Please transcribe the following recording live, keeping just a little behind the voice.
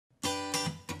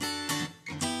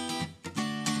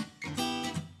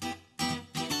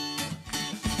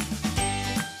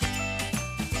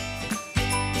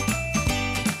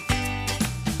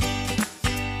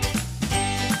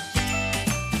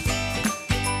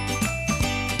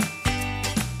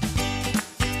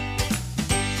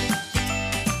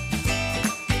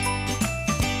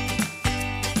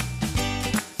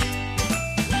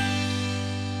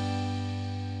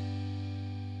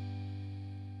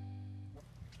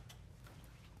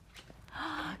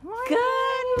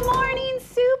Good morning,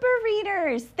 super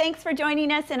readers. Thanks for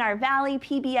joining us in our Valley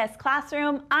PBS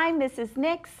Classroom. I'm Mrs.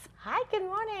 Nix. Hi, good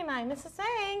morning. I'm Mrs.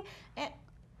 Vang. And,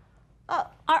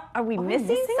 are we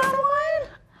missing someone?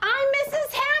 I'm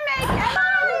Mrs. Hammack. And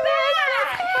I'm Mrs.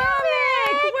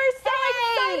 Hammack. We're so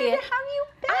excited to have you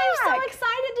back. I'm so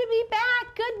excited to be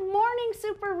back. Good morning,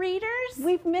 super readers.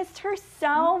 We've missed her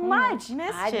so much.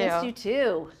 I missed you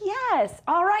too. Yes.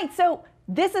 All right. So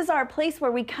this is our place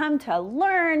where we come to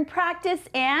learn, practice,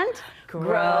 and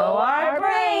grow our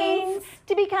brains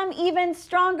to become even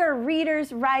stronger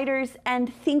readers, writers,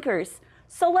 and thinkers.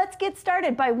 So let's get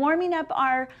started by warming up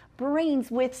our brains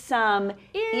with some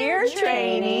ear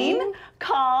training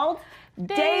called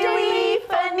Daily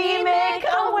Phonemic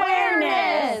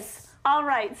Awareness. All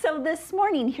right, so this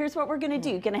morning, here's what we're gonna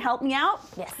do. Gonna help me out?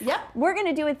 Yes. Yep. We're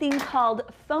gonna do a thing called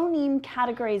phoneme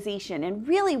categorization. And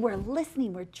really, we're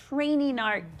listening, we're training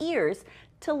our ears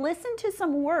to listen to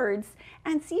some words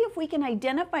and see if we can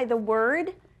identify the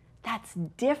word that's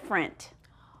different.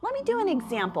 Let me do an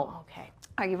example. Okay.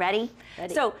 Are you ready?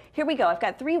 Ready. So here we go. I've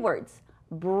got 3 words.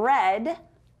 Bread,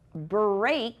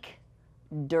 break,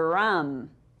 drum.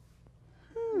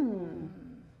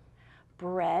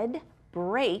 Bread,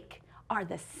 break are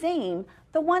the same.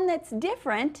 The one that's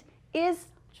different is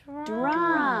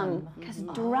drum. Because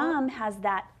drum has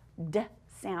that d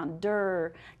sound,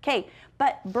 dur. Okay,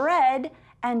 but bread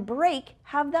and break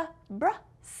have the br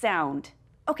sound.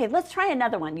 Okay, let's try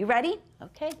another one. You ready?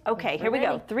 Okay. Okay, here we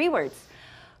go. 3 words.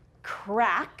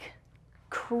 Crack,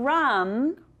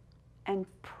 crumb, and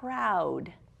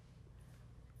proud.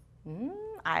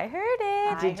 I heard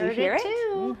it. Did you hear it?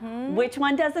 Too. Which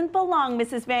one doesn't belong,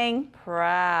 Mrs. Vang?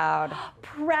 Proud.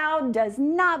 Proud does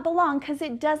not belong because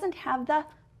it doesn't have the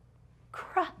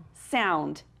cr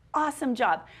sound. Awesome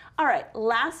job. All right,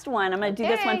 last one. I'm going to do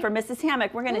this one for Mrs.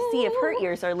 Hammack. We're going to see if her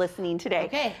ears are listening today.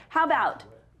 Okay. How about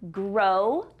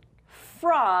grow,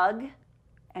 frog,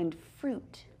 and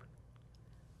fruit?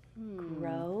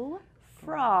 Grow,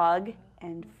 frog,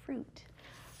 and fruit.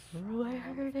 I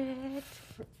heard it.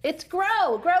 It's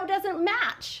grow. Grow doesn't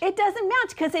match. It doesn't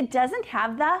match because it doesn't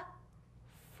have the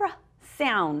fr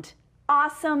sound.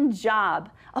 Awesome job.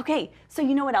 Okay, so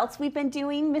you know what else we've been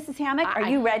doing, Mrs. Hammack? Are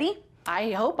you ready?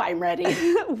 I hope I'm ready.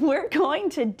 We're going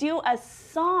to do a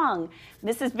song.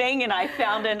 Mrs. Vang and I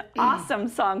found an awesome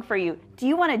song for you. Do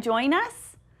you want to join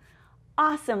us?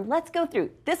 Awesome. Let's go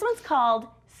through. This one's called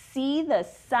See the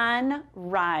Sun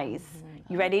Rise.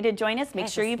 You ready to join us? Make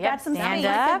sure you've got some stand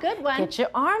space. up. That's a good one. Get your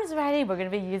arms ready. We're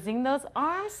going to be using those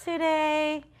arms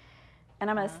today. And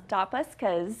I'm going to stop us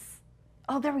because,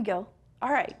 oh, there we go.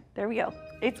 All right, there we go.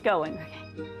 It's going. Okay.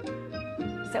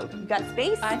 So, you got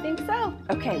space? I think so.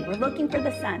 Okay, we're looking for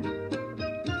the sun.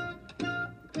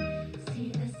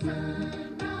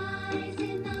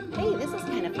 Hey, this is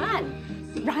kind of fun.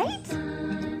 Right?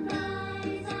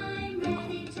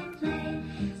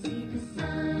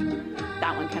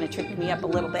 That one kind of tripped me up a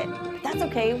little bit. But that's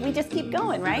okay. We just keep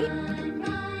going, right?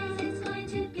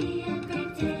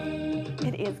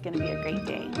 It is going to be a great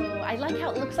day. Oh, I like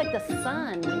how it looks like the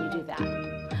sun when you do that.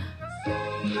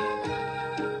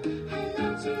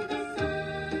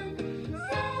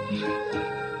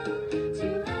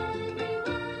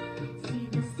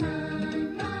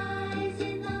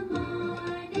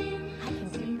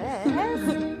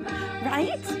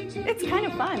 Right? It's kind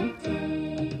of fun.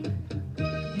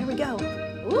 Here we go.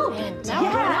 Ooh, now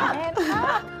we're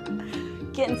up.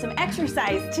 Getting some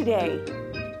exercise today.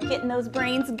 Getting those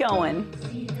brains going.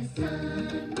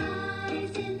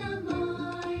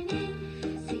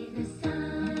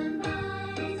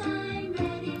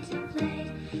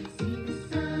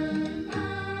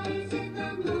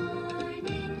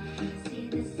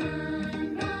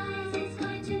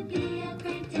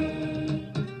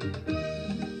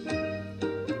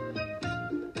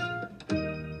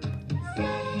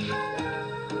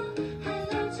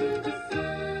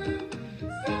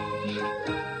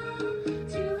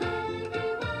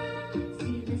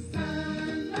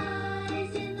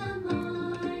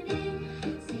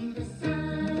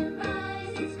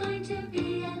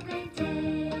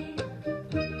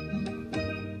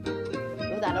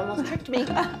 That almost tricked me.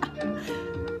 That's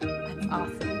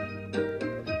awesome.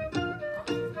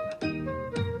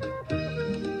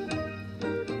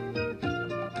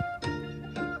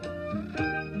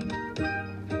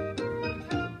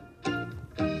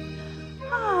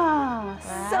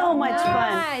 So much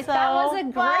fun. Nice. That was a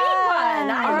great one.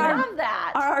 I love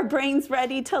that. Are our brains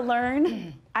ready to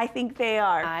learn? I think they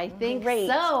are. I think Great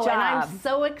so. job. And I'm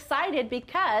so excited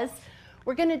because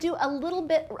we're going to do a little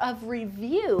bit of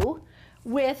review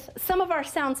with some of our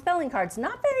sound spelling cards,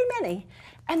 not very many.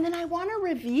 And then I want to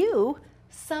review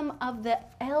some of the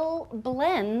L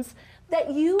blends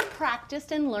that you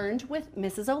practiced and learned with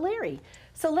Mrs. O'Leary.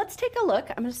 So let's take a look.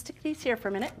 I'm going to stick these here for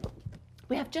a minute.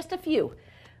 We have just a few.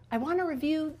 I want to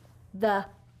review the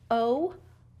O,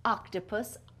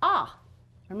 octopus, ah.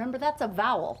 Remember, that's a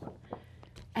vowel.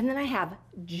 And then I have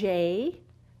J,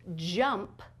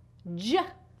 jump, j.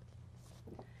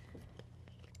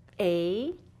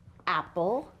 A,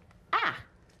 apple, ah.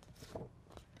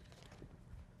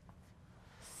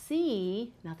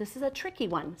 C, now this is a tricky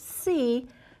one. C,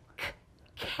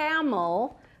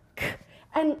 camel, k.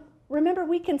 And remember,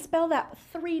 we can spell that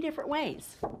 3 different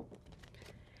ways.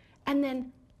 And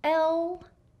then L,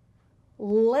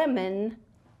 lemon,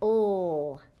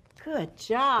 l. Good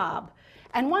job.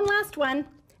 And one last one,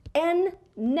 N,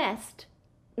 nest,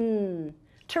 n.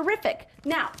 Terrific.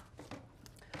 Now,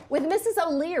 with Mrs.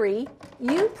 O'Leary,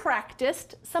 you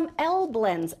practiced some L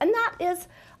blends, and that is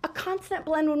a consonant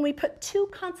blend when we put 2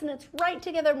 consonants right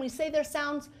together and we say their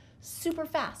sounds super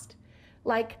fast,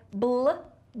 like bl,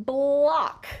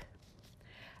 block,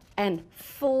 and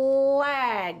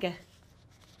flag,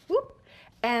 whoop,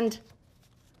 and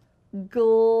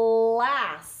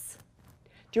glass.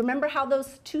 Do you remember how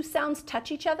those 2 sounds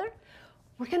touch each other?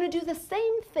 We're going to do the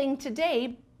same thing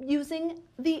today using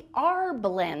the R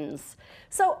blends.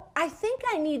 So I think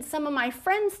I need some of my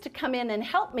friends to come in and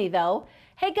help me though.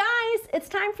 Hey guys, it's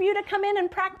time for you to come in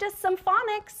and practice some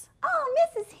phonics. Oh,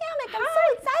 Mrs. Hammack, I'm so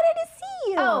excited to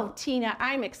see you. Oh, Tina,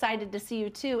 I'm excited to see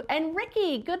you too. And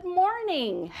Ricky, good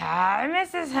morning. Hi,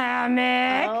 Mrs.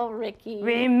 Hammack. Oh, Ricky.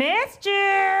 We missed you.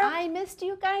 I missed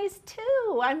you guys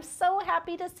too. I'm so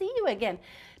happy to see you again.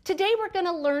 Today we're going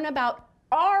to learn about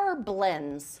R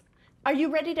blends. Are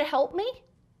you ready to help me?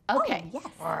 Okay. Oh,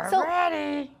 yes. We're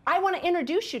ready. I want to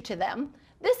introduce you to them.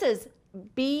 This is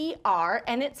BR,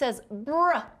 and it says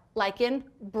br, like in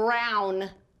brown.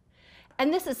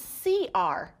 And this is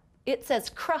CR. It says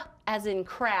cr, as in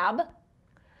crab.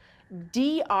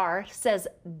 DR says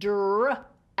dr,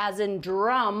 as in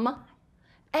drum.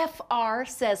 FR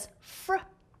says fr,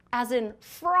 as in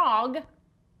frog.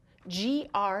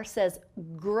 GR says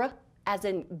gr, as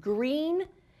in green.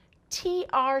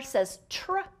 TR says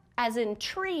tr, as in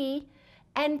tree.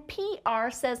 And PR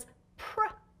says pr,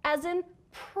 as in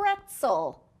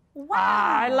pretzel. Wow.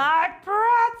 I like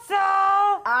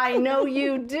pretzel. I know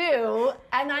you do,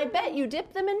 and I bet you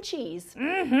dip them in cheese.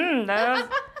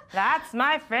 That's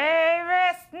my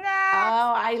favorite snack.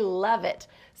 Oh, I love it.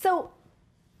 So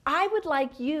I would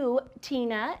like you,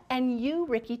 Tina, and you,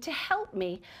 Ricky, to help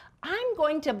me. I'm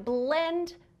going to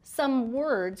blend some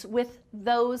words with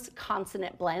those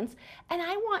consonant blends, and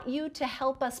I want you to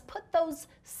help us put those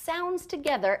sounds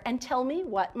together and tell me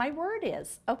what my word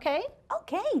is, okay?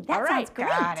 Okay, that sounds great.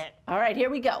 Got it. All right, here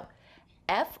we go.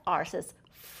 FR says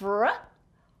og.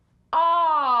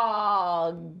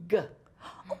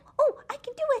 Oh, I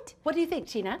can do it. What do you think,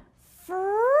 Tina?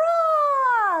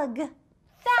 Frog.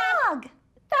 Frog.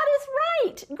 That is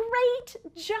right. Great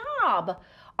job.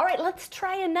 All right, let's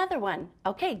try another one.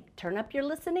 Okay, turn up your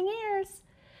listening ears.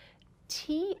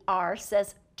 TR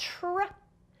says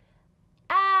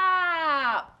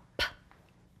app.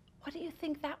 What do you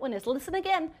think that one is? Listen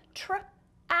again.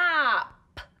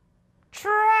 App.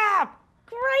 Trap.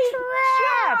 Great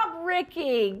job,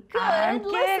 Ricky. Good I'm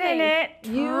listening. getting it.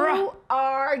 You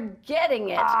are getting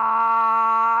it.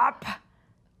 Up.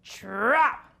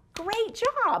 Trap. Great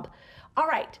job. All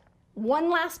right, one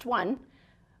last one.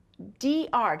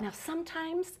 DR. Now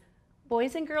sometimes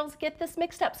boys and girls get this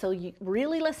mixed up, so you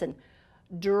really listen.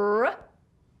 Dr,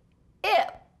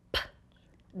 ip.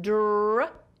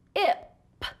 Dr, ip.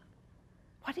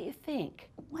 What do you think?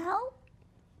 Well,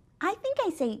 I think I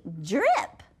say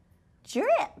drip.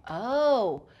 Drip.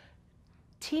 Oh,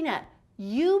 Tina,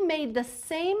 you made the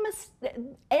same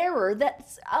error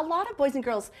that a lot of boys and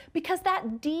girls, because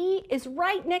that D is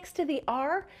right next to the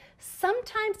R.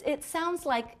 Sometimes it sounds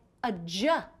like a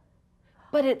J,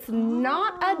 but it's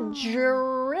not a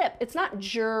drip. It's not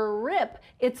drip.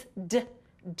 It's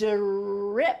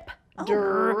drip.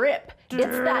 Drip.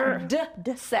 It's that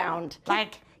D sound.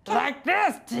 Like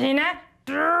this, Tina.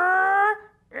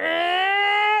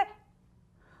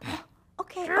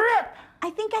 Okay, Drip. I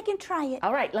think I can try it.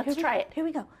 All right, let's try it. Here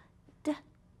we go. Drip.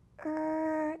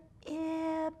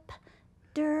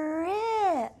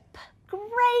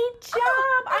 Great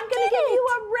job. I'm going to give you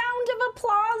a round of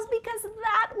applause because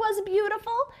that was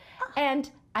beautiful. And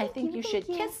I think you should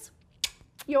kiss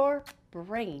your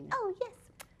brain. Oh, yes.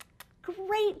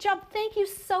 Great job. Thank you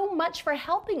so much for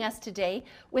helping us today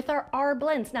with our R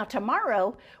blends. Now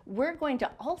tomorrow, we're going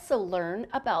to also learn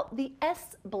about the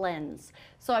S blends.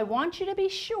 So I want you to be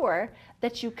sure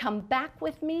that you come back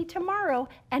with me tomorrow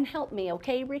and help me,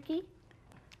 okay, Ricky?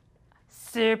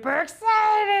 Super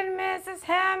excited, Mrs.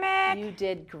 Hammack. You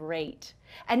did great.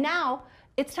 And now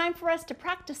it's time for us to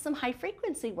practice some high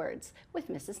frequency words with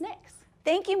Mrs. Nix.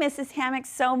 Thank you, Mrs. Hammack,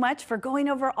 so much for going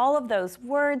over all of those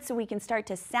words so we can start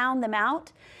to sound them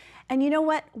out. And you know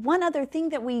what? One other thing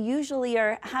that we usually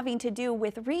are having to do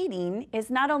with reading is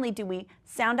not only do we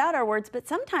sound out our words, but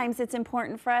sometimes it's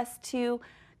important for us to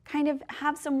kind of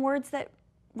have some words that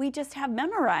we just have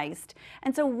memorized.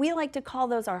 And so we like to call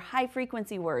those our high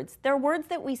frequency words. They're words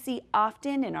that we see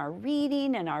often in our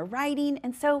reading and our writing.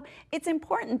 And so it's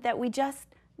important that we just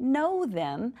know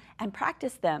them and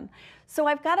practice them. So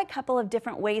I've got a couple of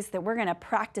different ways that we're going to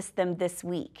practice them this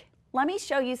week. Let me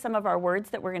show you some of our words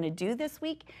that we're going to do this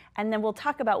week, and then we'll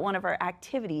talk about one of our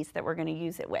activities that we're going to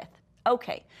use it with.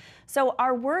 Okay, so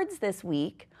our words this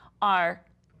week are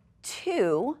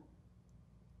to,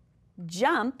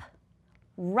 jump,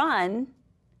 run,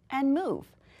 and move.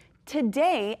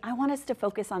 Today, I want us to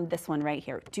focus on this one right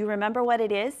here. Do you remember what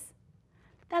it is?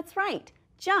 That's right,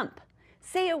 jump.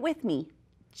 Say it with me.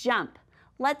 Jump.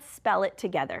 Let's spell it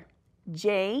together.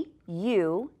 J-U-M-P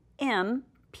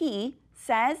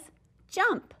says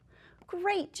jump.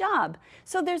 Great job.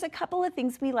 So there's a couple of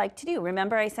things we like to do.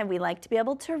 Remember I said we like to be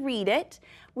able to read it.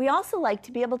 We also like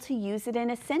to be able to use it in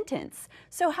a sentence.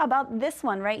 So how about this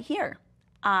one right here?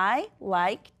 I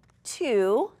like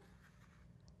to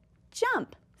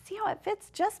jump. See how it fits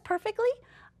just perfectly?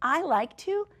 I like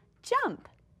to jump.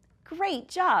 Great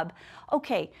job.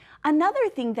 Okay, another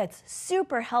thing that's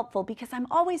super helpful, because I'm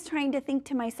always trying to think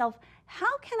to myself,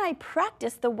 how can I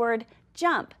practice the word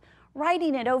jump?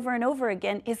 Writing it over and over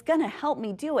again is going to help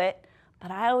me do it,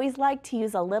 but I always like to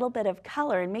use a little bit of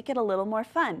color and make it a little more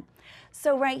fun.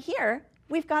 So right here,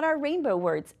 we've got our rainbow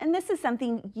words, and this is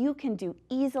something you can do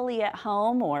easily at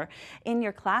home or in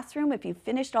your classroom if you've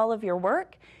finished all of your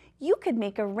work. You could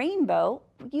make a rainbow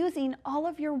using all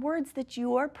of your words that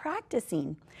you are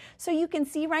practicing. So you can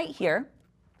see right here.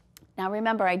 Now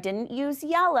remember, I didn't use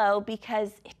yellow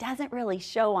because it doesn't really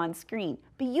show on screen,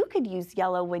 but you could use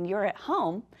yellow when you're at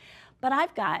home. But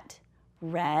I've got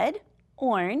red,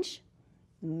 orange,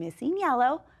 missing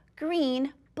yellow,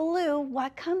 green, blue.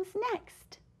 What comes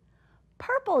next?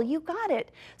 Purple, you got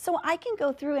it. So I can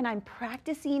go through and I'm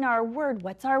practicing our word.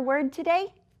 What's our word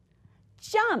today?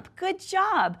 Jump. Good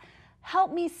job.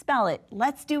 Help me spell it.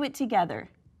 Let's do it together.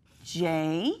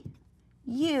 J-U-M-P.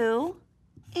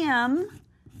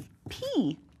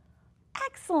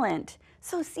 Excellent.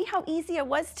 So see how easy it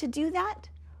was to do that?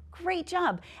 Great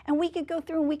job. And we could go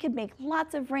through and we could make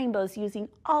lots of rainbows using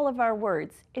all of our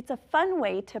words. It's a fun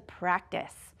way to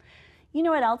practice. You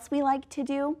know what else we like to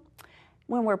do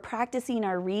when we're practicing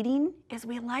our reading is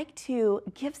we like to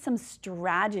give some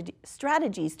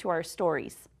strategies to our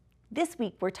stories. This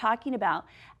week, we're talking about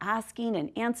asking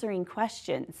and answering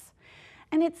questions.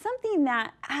 And it's something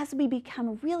that as we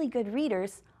become really good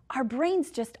readers, our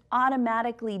brains just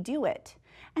automatically do it.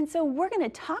 And so we're going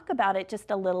to talk about it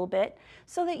just a little bit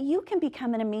so that you can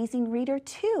become an amazing reader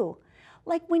too.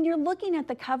 Like when you're looking at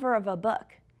the cover of a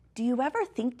book, do you ever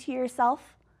think to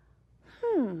yourself,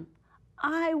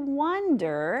 I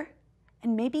wonder,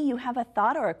 and maybe you have a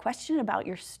thought or a question about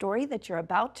your story that you're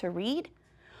about to read?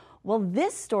 Well,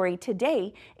 this story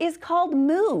today is called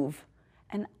Move.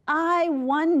 And I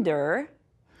wonder,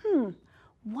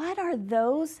 what are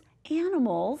those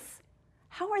animals?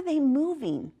 How are they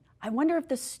moving? I wonder if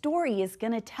the story is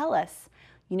going to tell us.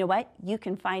 You know what? You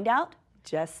can find out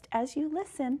just as you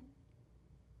listen.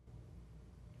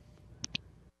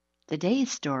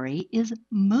 Today's story is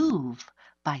Move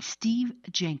by Steve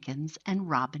Jenkins and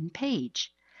Robin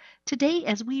Page. Today,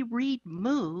 as we read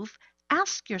Move,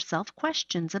 ask yourself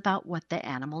questions about what the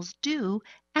animals do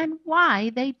and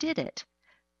why they did it.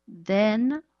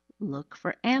 Then look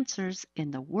for answers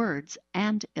in the words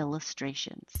and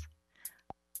illustrations.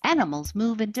 Animals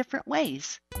move in different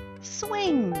ways.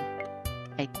 Swing.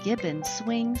 A gibbon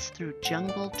swings through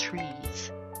jungle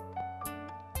trees.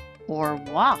 Or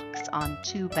walks on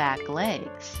two back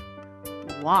legs.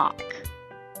 Walk.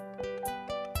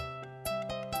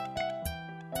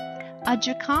 A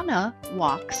jacana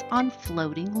walks on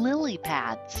floating lily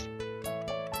pads.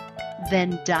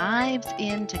 Then dives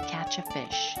in to catch a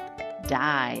fish.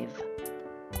 Dive.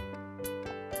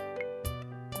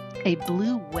 A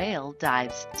blue whale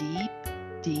dives deep,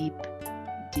 deep,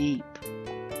 deep,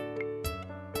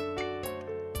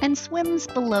 and swims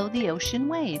below the ocean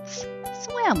waves.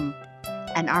 Swim.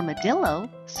 An armadillo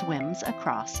swims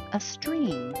across a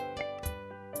stream.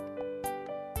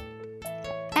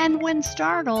 And when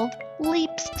startled,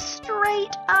 leaps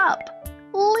straight up.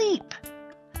 Leap!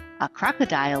 A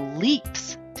crocodile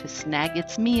leaps to snag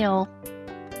its meal.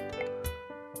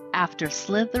 After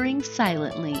slithering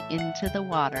silently into the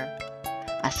water,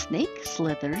 a snake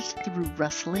slithers through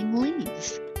rustling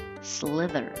leaves.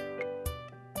 Slither.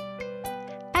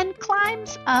 And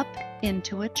climbs up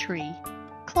into a tree.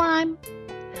 Climb.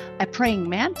 A praying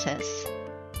mantis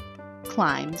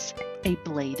climbs a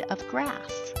blade of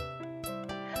grass.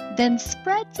 Then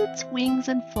spreads its wings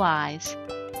and flies.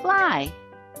 Fly.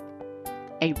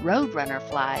 A roadrunner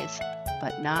flies,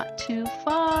 but not too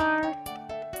far.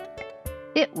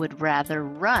 It would rather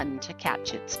run to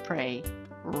catch its prey.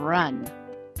 Run.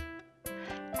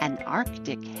 An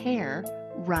Arctic hare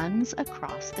runs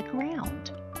across the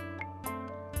ground,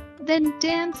 then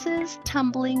dances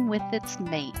tumbling with its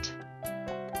mate.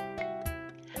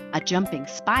 A jumping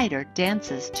spider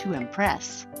dances to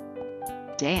impress.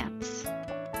 Dance.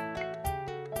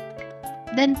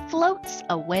 Then floats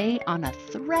away on a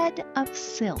thread of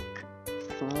silk.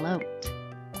 Float.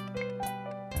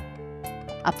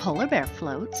 A polar bear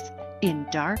floats in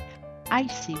dark,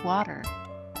 icy water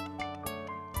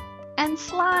and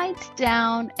slides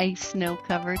down a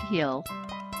snow-covered hill.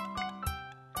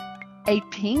 A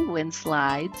penguin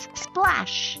slides,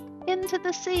 splash, into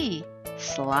the sea.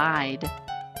 Slide.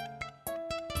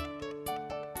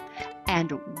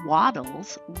 And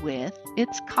waddles with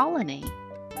its colony.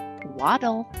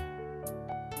 Waddle.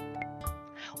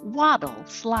 Waddle,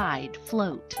 slide,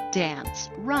 float,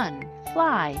 dance, run,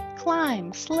 fly,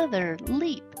 climb, slither,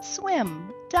 leap,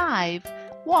 swim, dive,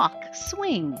 walk,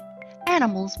 swing.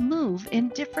 Animals move in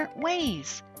different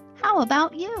ways. How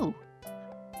about you?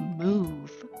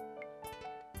 Move.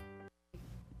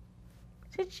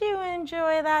 Did you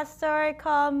enjoy that story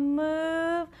called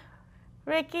Move,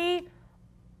 Ricky?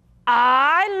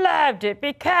 I loved it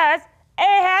because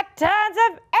it had tons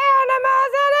of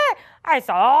animals in it. I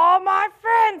saw all my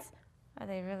friends. Are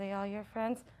they really all your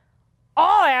friends?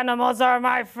 All animals are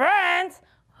my friends.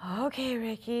 Okay,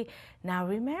 Ricky. Now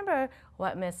remember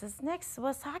what Mrs. Nix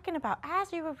was talking about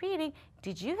as you were reading.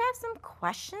 Did you have some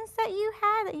questions that you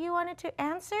had that you wanted to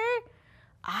answer?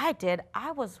 I did.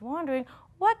 I was wondering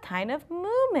what kind of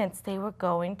movements they were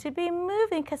going to be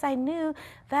moving because I knew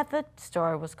that the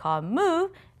story was called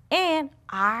Move and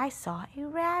I saw a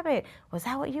rabbit. Was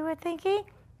that what you were thinking?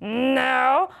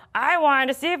 No, I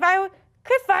wanted to see if I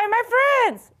could find my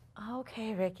friends.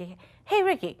 Okay, Ricky. Hey,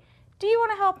 Ricky, do you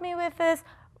want to help me with this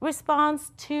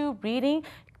response to reading?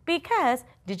 Because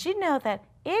did you know that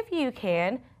if you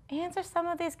can answer some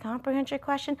of these comprehension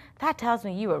questions, that tells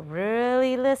me you were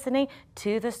really listening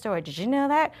to the story. Did you know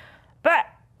that? But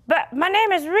my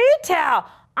name is Retell.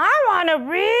 I want to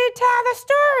retell the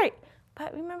story.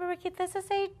 But remember, Ricky, this is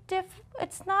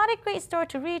it's not a great story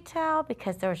to retell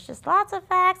because there's just lots of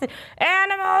facts and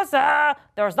animals.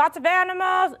 There was lots of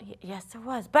animals. Yes, there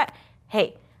was. But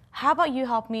hey, how about you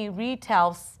help me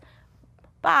retell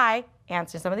by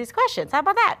answering some of these questions? How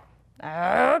about that?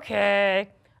 Okay.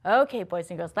 Okay, boys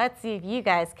and girls, let's see if you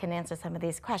guys can answer some of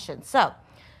these questions. So,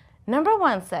 number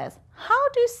 1 says, how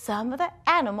do some of the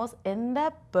animals in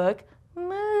the book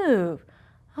move?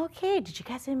 Okay, did you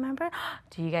guys remember?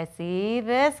 Do you guys see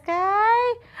this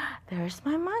guy? There's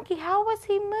my monkey. How was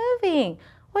he moving?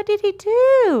 What did he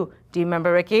do? Do you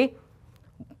remember, Ricky?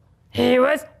 He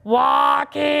was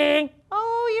walking.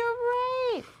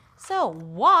 Oh, you're right. So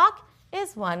walk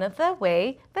is one of the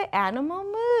way the animal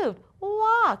moved.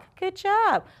 Walk. Good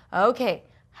job. Okay,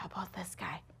 how about this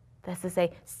guy? This is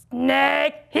a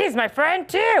snake. He's my friend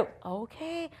too.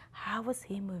 Okay, how was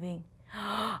he moving?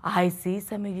 I see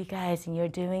some of you guys and you're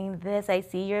doing this. I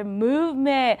see your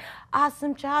movement.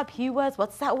 Awesome job. He was,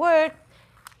 what's that word?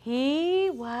 He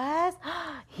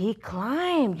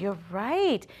climbed. You're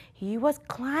right. He was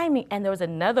climbing. And there was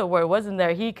another word, wasn't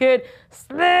there? He could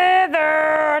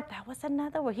slither. That was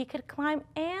another word. He could climb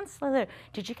and slither.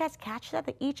 Did you guys catch that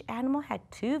each animal had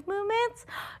 2 movements?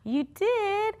 You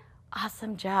did.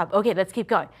 Awesome job. Okay, let's keep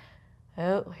going.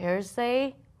 Oh, here's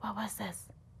what was this?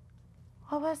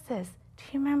 What was this? Do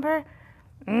you remember?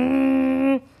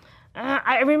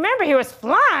 I remember he was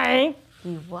flying.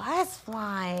 He was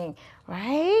flying,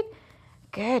 right?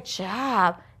 Good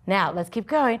job. Now, let's keep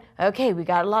going. Okay, we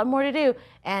got a lot more to do.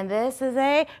 And this is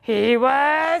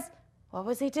what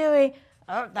was he doing?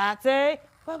 Oh,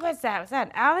 what was that? Was that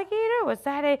an alligator? Was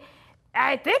that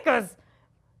I think it was,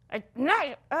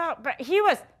 but he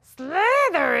was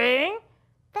slithering.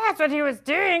 That's what he was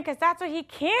doing because that's what he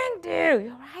can do.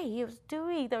 You're right, he was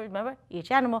doing, remember,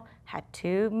 each animal had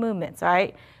 2 movements, all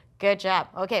right? Good job.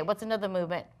 Okay, what's another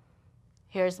movement?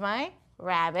 Here's my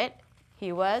rabbit.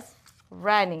 He was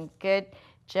running. Good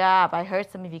job. I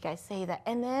heard some of you guys say that.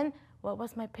 And then, what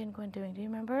was my penguin doing? Do you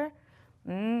remember?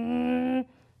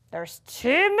 There's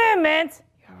 2 movements.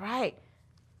 You're right.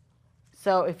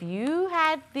 So if you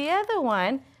had the other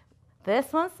one,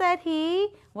 this one said he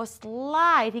will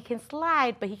slide. He can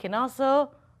slide, but he can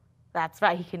also, that's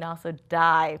right, he can also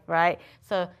dive, right?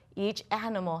 So each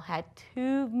animal had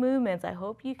 2 movements. I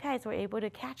hope you guys were able to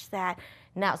catch that.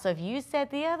 Now, so if you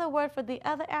said the other word for the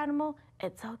other animal,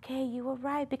 it's okay, you were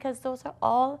right, because those are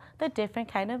all the different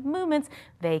kind of movements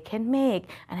they can make.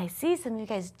 And I see some of you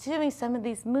guys doing some of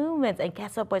these movements. And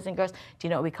guess what, boys and girls? Do you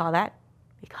know what we call that?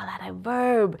 We call that a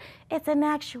verb. It's an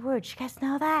actual word. You guys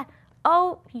know that?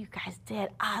 Oh, you guys did.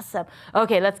 Awesome.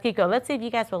 Okay, let's keep going. Let's see if you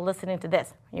guys were listening to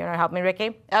this. You want to help me,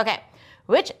 Ricky? Okay.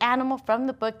 Which animal from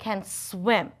the book can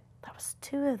swim? There was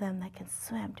 2 of them that can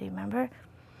swim. Do you remember?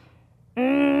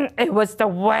 It was the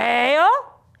whale.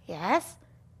 Yes.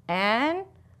 And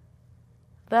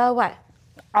the what?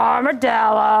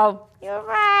 Armadillo. You're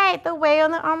right. The whale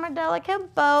and the armadillo can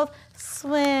both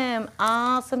swim.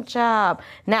 Awesome job.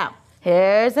 Now,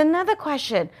 here's another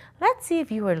question. Let's see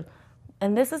if you were,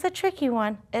 and this is a tricky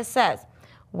one. It says,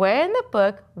 where in the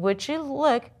book would you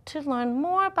look to learn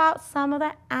more about some of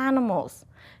the animals?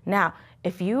 Now,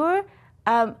 if you were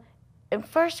in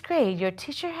 1st grade, your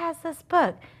teacher has this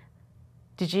book.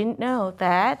 Did you know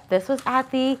that this was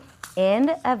at the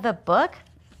end of the book?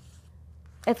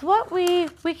 It's what we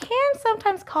can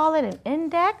sometimes call it an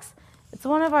index. It's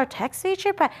one of our text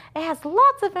features, but it has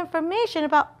lots of information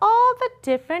about all the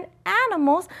different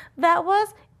animals that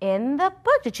was in the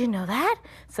book. Did you know that?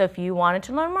 So if you wanted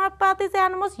to learn more about these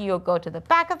animals, you'll go to the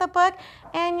back of the book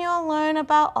and you'll learn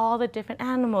about all the different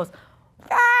animals.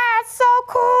 That's so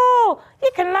cool!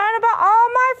 You can learn about all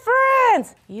my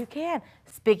friends. You can.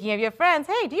 Speaking of your friends,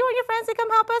 hey, do you want your friends to come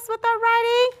help us with our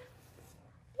writing?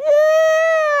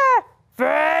 Yeah!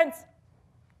 Friends!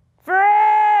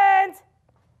 Friends!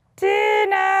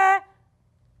 Tina!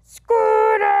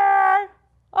 Scooter!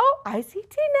 Oh, I see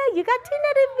Tina. You got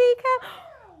Tina to Vika.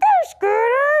 There's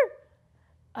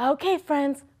Scooter! Okay,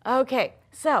 friends. Okay,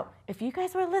 so if you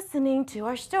guys were listening to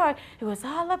our story, it was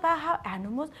all about how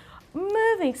animals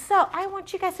moving. So I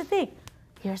want you guys to think,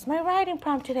 here's my writing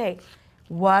prompt today.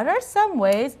 What are some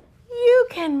ways you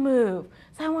can move?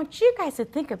 So I want you guys to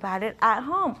think about it at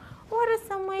home. What are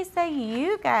some ways that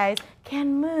you guys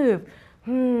can move?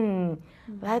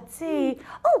 Let's see.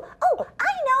 Oh,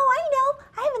 I know.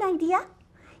 I have an idea.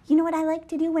 You know what I like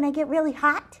to do when I get really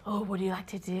hot? Oh, what do you like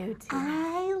to do, Tina?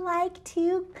 I like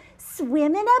to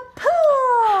swim in a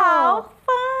pool. How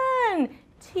fun!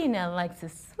 Tina likes to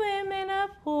swim in a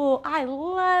pool. I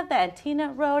love that.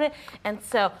 Tina wrote it. And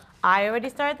so I already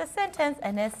started the sentence,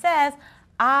 and it says,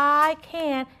 I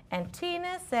can. And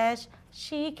Tina says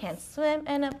she can swim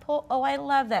in a pool. Oh, I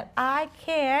love that. I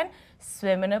can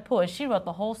swim in a pool. She wrote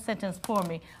the whole sentence for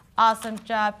me. Awesome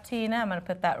job, Tina. I'm going to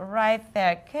put that right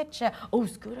there. Good job. Oh,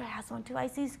 Scooter has one too. I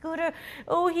see Scooter.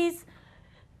 Oh, he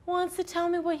wants to tell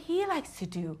me what he likes to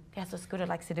do. Guess what Scooter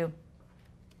likes to do?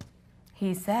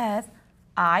 He says,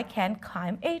 I can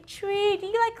climb a tree. Do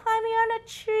you like climbing on a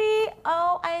tree?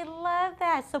 Oh, I love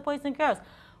that. So boys and girls,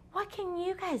 what can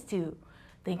you guys do?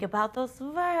 Think about those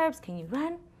verbs. Can you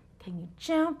run? Can you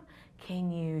jump?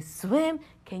 Can you swim?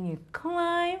 Can you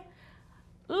climb?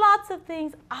 Lots of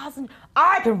things. Awesome.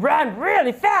 I can run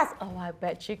really fast. Oh, I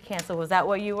bet you can. So was that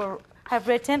what you have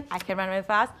written? I can run really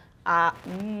fast.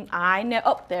 I know.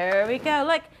 Oh, there we go.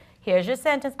 Look, here's your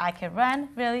sentence. I can run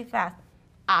really fast.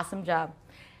 Awesome job.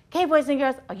 Okay, boys and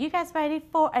girls, are you guys ready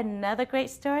for another great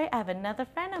story? I have another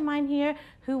friend of mine here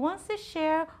who wants to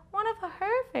share one of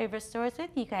her favorite stories with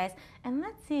you guys. And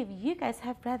let's see if you guys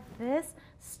have read this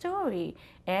story.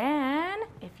 And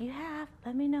if you have,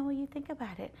 let me know what you think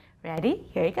about it. Ready?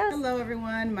 Here it goes. Hello,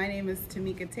 everyone. My name is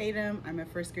Tamika Tatum. I'm a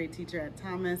 1st grade teacher at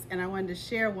Thomas, and I wanted to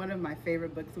share one of my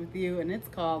favorite books with you, and it's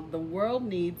called The World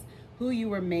Needs Who You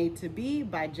Were Made to Be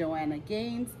by Joanna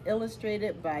Gaines,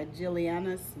 illustrated by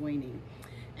Juliana Sweeney.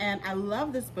 And I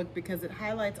love this book because it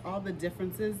highlights all the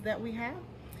differences that we have.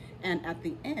 And at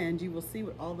the end, you will see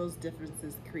what all those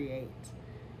differences create.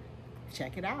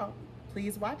 Check it out.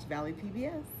 Please watch Valley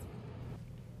PBS.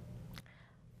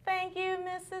 Thank you,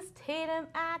 Mrs. Tatum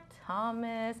at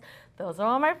Thomas. Those are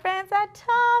all my friends at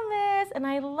Thomas. And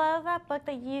I love that book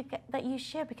that you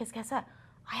shared because guess what?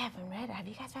 I haven't read it. Have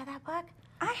you guys read that book?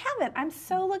 I haven't. I'm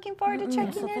so looking forward to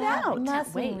checking it out.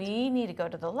 We need to go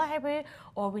to the library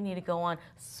or we need to go on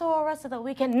Sora so that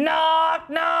we can knock,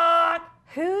 knock.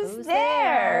 Who's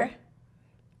there?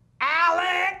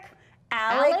 Alec.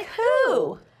 Alec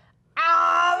who?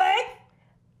 Alec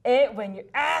it when you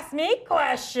ask me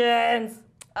questions.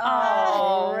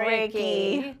 Oh,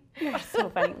 Ricky. You're so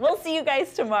funny. We'll see you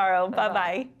guys tomorrow.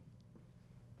 Bye-bye.